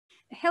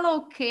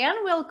Hello, Ken.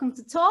 Welcome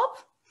to Top.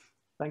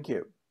 Thank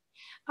you.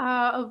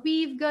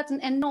 We've gotten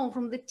a note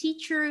from the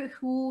teacher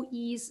who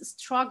is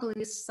struggling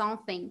with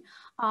something.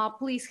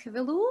 Please have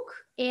a look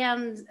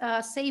and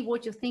say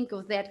what you think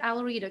of that.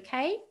 I'll read,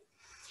 okay?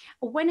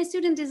 When a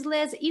student is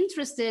less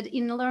interested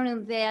in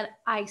learning than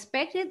I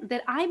expected,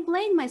 that I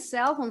blame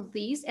myself on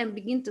this and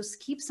begin to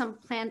skip some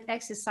planned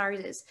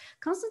exercises,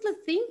 constantly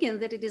thinking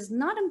that it is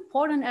not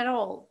important at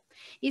all.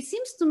 It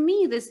seems to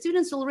me that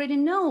students already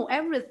know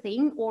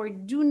everything or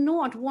do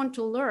not want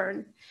to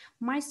learn.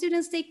 My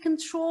students take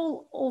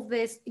control of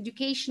this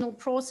educational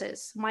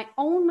process. My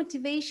own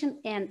motivation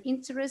and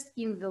interest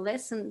in the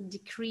lesson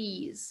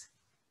decrease.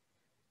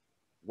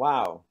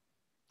 Wow.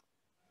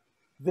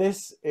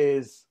 This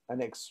is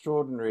an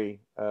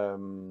extraordinary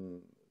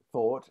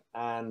thought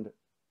and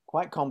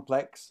quite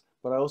complex,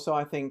 but also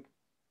I think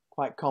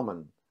quite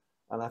common.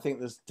 And I think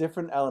there's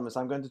different elements.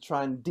 I'm going to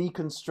try and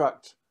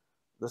deconstruct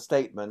the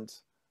statement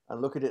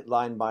and look at it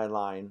line by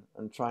line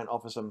and try and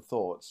offer some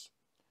thoughts.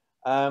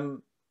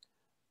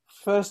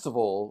 First of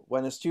all,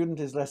 when a student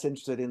is less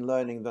interested in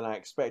learning than I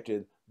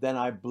expected, then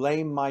I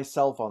blame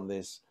myself on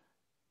this.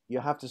 You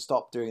have to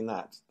stop doing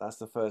that. That's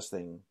the first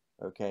thing,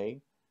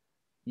 okay?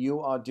 You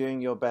are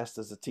doing your best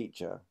as a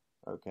teacher,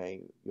 okay?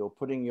 You're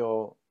putting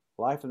your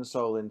life and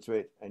soul into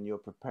it and you're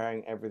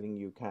preparing everything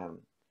you can.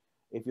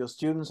 If your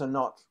students are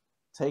not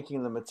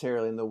taking the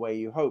material in the way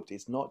you hoped,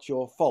 it's not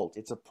your fault.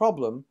 It's a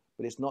problem,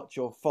 but it's not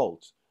your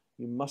fault.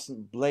 You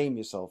mustn't blame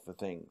yourself for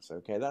things,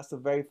 okay? That's the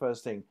very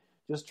first thing.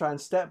 Just try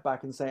and step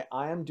back and say,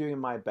 I am doing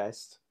my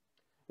best.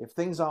 If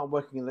things aren't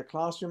working in the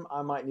classroom,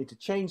 I might need to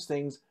change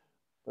things,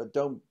 but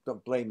don't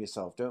blame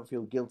yourself. Don't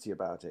feel guilty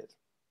about it.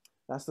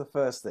 That's the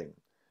first thing.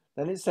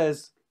 Then it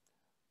says,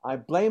 I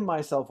blame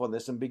myself on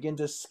this and begin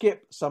to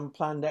skip some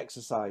planned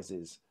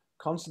exercises,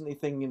 constantly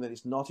thinking that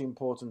it's not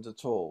important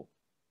at all.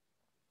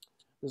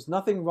 There's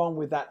nothing wrong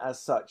with that as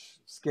such,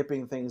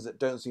 skipping things that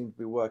don't seem to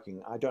be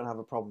working. I don't have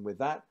a problem with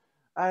that.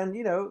 And,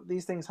 you know,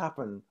 these things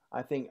happen.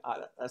 I think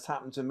that's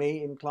happened to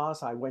me in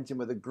class. I went in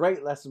with a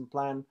great lesson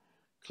plan.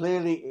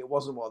 Clearly, it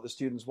wasn't what the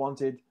students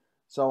wanted,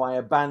 so I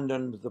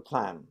abandoned the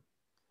plan.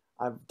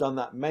 I've done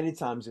that many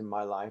times in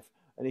my life.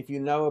 And if you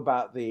know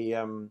about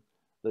the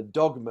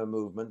dogma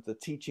movement, the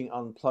teaching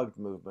unplugged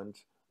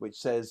movement, which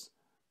says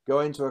go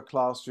into a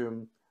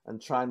classroom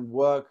and try and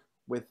work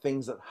with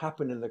things that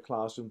happen in the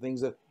classroom, things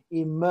that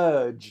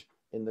emerge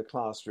in the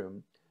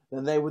classroom,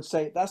 then they would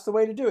say that's the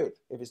way to do it.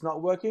 If it's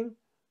not working,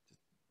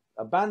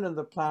 abandon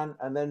the plan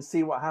and then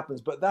see what happens.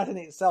 But that in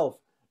itself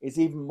is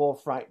even more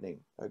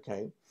frightening,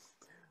 okay?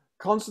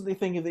 Constantly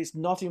thinking that it's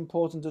not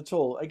important at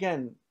all.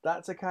 Again,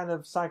 that's a kind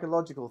of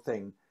psychological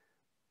thing.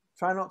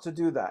 Try not to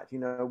do that. You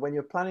know, when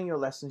you're planning your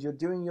lessons, you're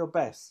doing your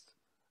best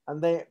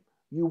and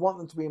you want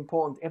them to be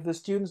important. If the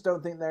students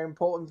don't think they're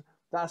important,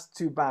 that's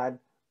too bad,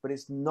 but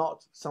it's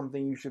not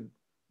something you should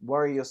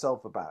worry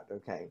yourself about,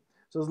 okay?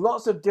 So there's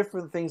lots of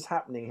different things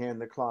happening here in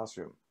the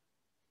classroom.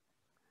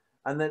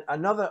 And then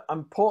another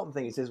important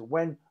thing is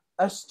when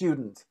a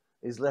student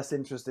is less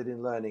interested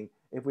in learning,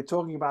 if we're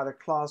talking about a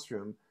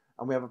classroom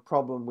and we have a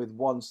problem with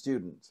one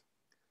student.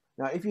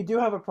 Now, if you do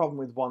have a problem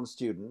with one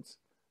student,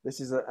 this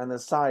is an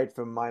aside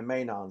from my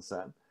main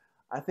answer,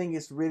 I think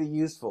it's really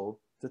useful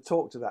to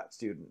talk to that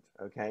student,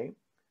 okay?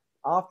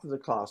 After the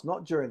class,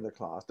 not during the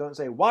class. Don't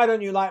say, why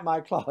don't you like my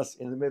class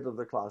in the middle of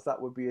the class?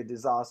 That would be a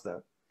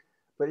disaster.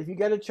 But if you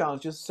get a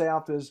chance, just say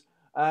afterwards,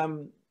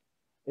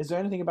 is there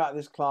anything about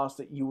this class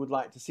that you would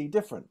like to see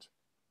different?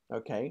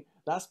 Okay,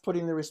 that's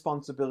putting the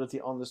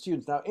responsibility on the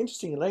students. Now,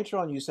 interestingly, later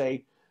on you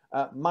say,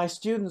 my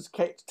students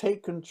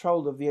take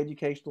control of the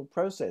educational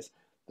process.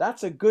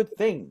 That's a good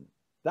thing.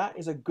 That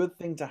is a good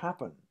thing to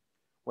happen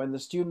when the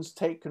students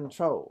take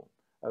control,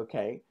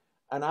 okay?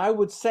 And I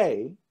would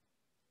say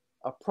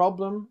a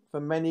problem for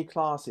many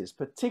classes,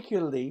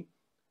 particularly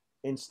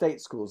in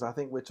state schools. I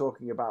think we're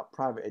talking about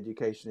private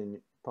education,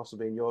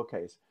 possibly in your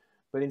case.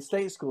 But in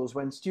state schools,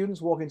 when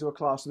students walk into a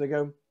class and they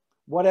go,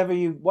 whatever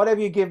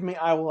you give me,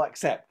 I will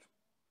accept.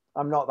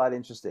 I'm not that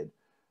interested.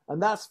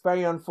 And that's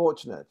very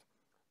unfortunate.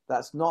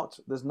 There's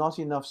not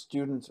enough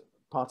student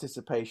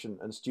participation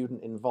and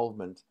student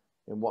involvement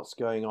in what's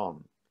going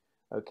on.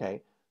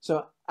 Okay,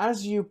 so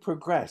as you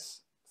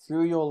progress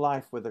through your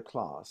life with a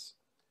class,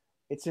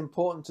 it's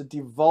important to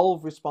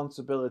devolve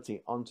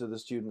responsibility onto the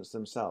students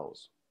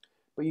themselves.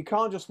 But you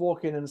can't just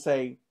walk in and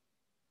say,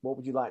 what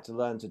would you like to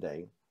learn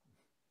today?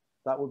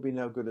 That would be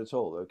no good at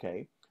all,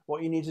 okay?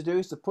 What you need to do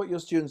is to put your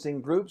students in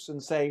groups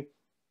and say,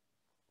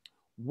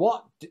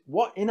 what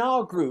in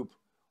our group,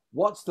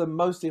 what's the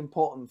most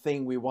important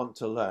thing we want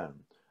to learn?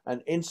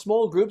 And in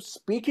small groups,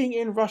 speaking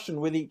in Russian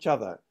with each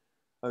other,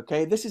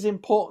 okay? This is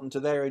important to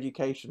their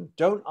education.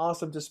 Don't ask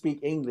them to speak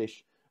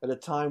English at a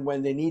time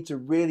when they need to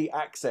really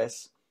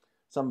access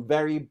some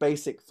very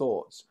basic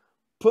thoughts.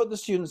 Put the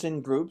students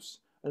in groups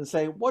and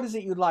say, what is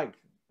it you'd like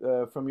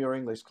from your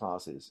English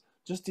classes?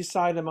 Just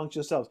decide amongst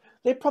yourselves.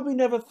 They probably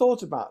never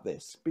thought about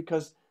this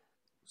because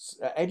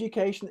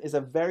education is a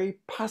very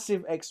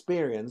passive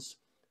experience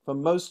for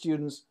most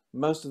students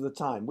most of the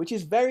time, which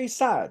is very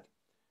sad.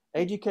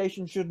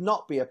 Education should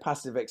not be a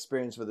passive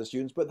experience for the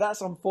students, but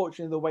that's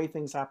unfortunately the way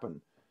things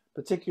happen,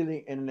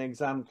 particularly in an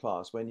exam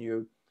class when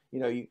you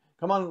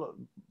come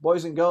on,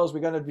 boys and girls, we're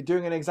going to be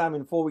doing an exam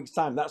in 4 weeks'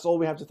 time. That's all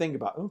we have to think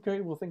about.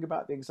 Okay, we'll think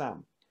about the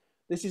exam.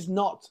 This is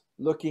not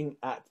looking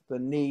at the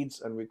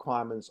needs and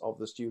requirements of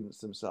the students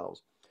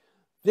themselves.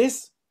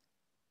 This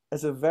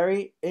is a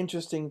very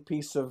interesting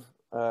piece of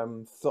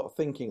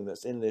thinking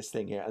that's in this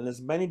thing here, and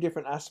there's many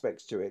different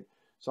aspects to it.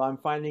 So I'm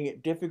finding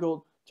it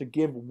difficult to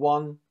give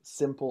one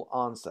simple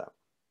answer.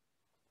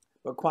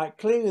 But quite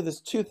clearly,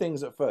 there's two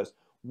things at first.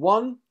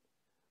 One,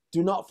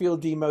 do not feel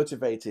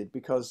demotivated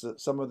because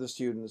some of the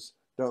students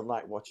don't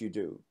like what you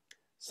do.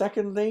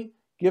 Secondly,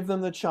 give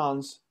them the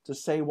chance to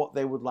say what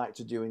they would like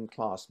to do in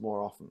class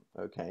more often,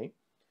 okay?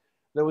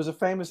 There was a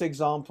famous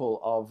example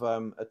of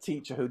a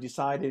teacher who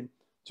decided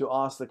to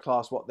ask the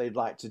class what they'd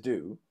like to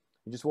do.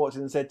 He just walked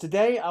in and said,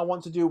 today I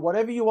want to do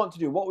whatever you want to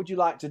do. What would you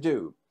like to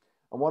do?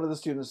 And one of the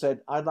students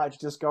said, I'd like to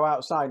just go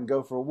outside and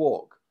go for a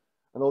walk.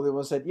 And all the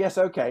others said, yes,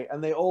 okay.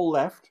 And they all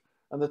left.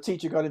 And the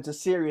teacher got into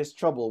serious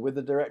trouble with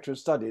the director of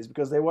studies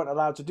because they weren't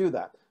allowed to do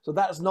that. So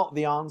that's not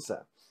the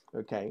answer,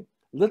 okay?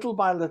 Little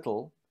by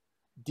little,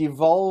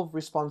 devolve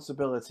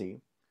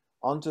responsibility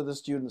onto the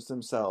students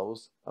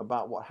themselves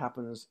about what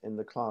happens in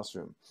the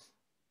classroom.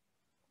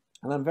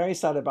 And I'm very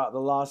sad about the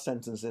last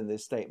sentence in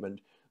this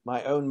statement,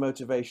 my own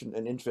motivation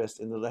and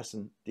interest in the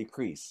lesson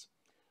decrease.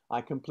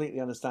 I completely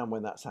understand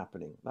when that's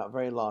happening. That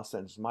very last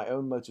sentence, my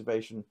own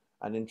motivation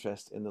and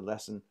interest in the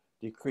lesson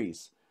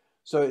decrease.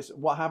 So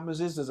what happens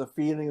is there's a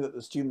feeling that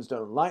the students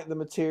don't like the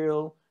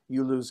material,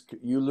 you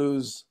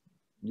lose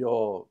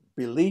your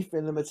belief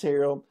in the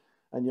material,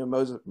 and your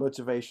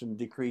motivation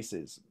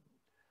decreases.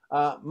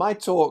 My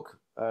talk,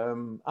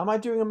 am I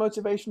doing a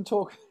motivation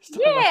talk?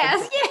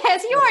 Yes,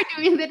 yes, you are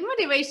doing that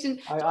motivation.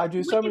 I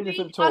do so many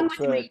different talks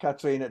for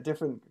Katrine at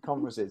different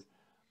conferences,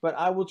 but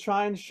I will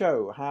try and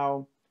show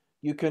how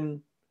you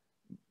can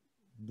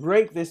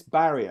break this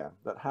barrier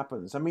that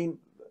happens. I mean,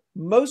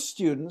 most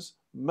students,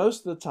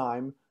 most of the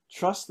time,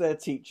 trust their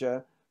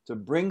teacher to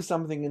bring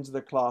something into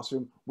the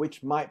classroom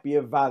which might be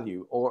of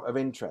value or of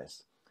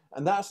interest.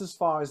 And that's as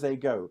far as they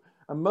go.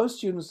 And most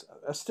students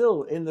are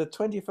still in the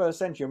 21st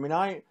century. I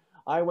mean,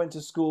 I went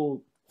to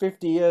school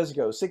 50 years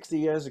ago, 60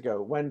 years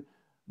ago, when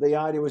the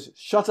idea was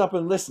shut up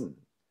and listen.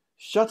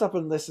 Shut up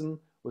and listen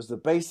was the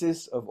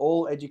basis of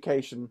all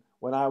education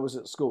when I was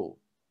at school.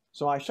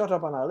 So I shut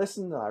up and I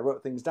listened and I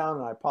wrote things down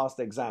and I passed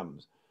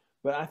exams.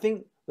 But I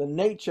think the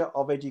nature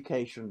of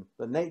education,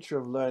 the nature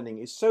of learning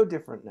is so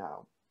different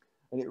now.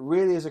 And it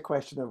really is a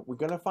question of we're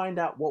going to find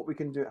out what we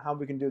can do, how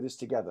we can do this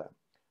together,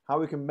 how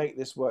we can make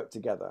this work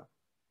together.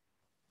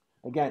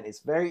 Again, it's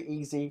very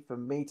easy for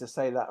me to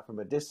say that from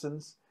a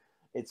distance.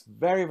 It's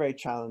very, very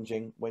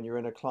challenging when you're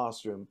in a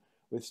classroom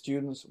with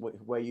students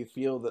where you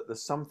feel that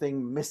there's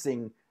something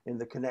missing in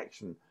the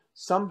connection.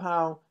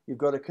 Somehow you've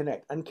got to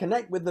connect, and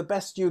connect with the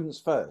best students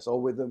first,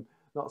 or with them,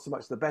 not so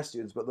much the best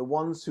students, but the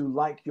ones who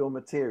like your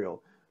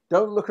material.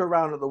 Don't look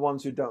around at the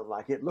ones who don't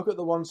like it. Look at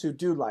the ones who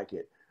do like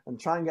it and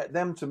try and get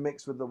them to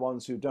mix with the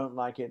ones who don't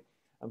like it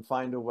and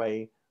find a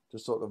way to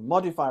sort of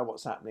modify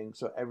what's happening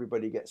so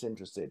everybody gets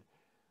interested.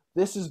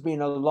 This has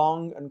been a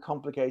long and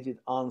complicated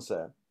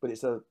answer, but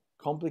it's a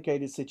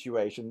complicated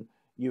situation.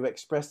 You've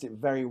expressed it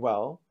very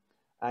well,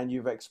 and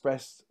you've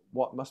expressed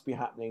what must be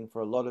happening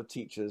for a lot of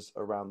teachers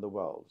around the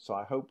world. So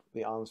I hope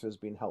the answer has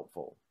been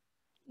helpful.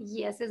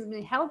 Yes, it's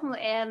been helpful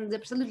and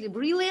absolutely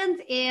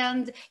brilliant.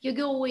 And you're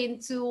going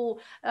to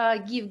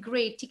give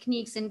great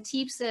techniques and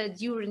tips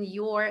during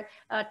your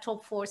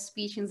top 4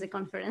 speech in the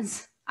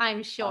conference,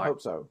 I'm sure. I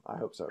hope so. I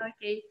hope so.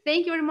 Okay.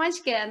 Thank you very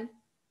much, Ken.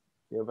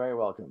 You're very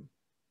welcome.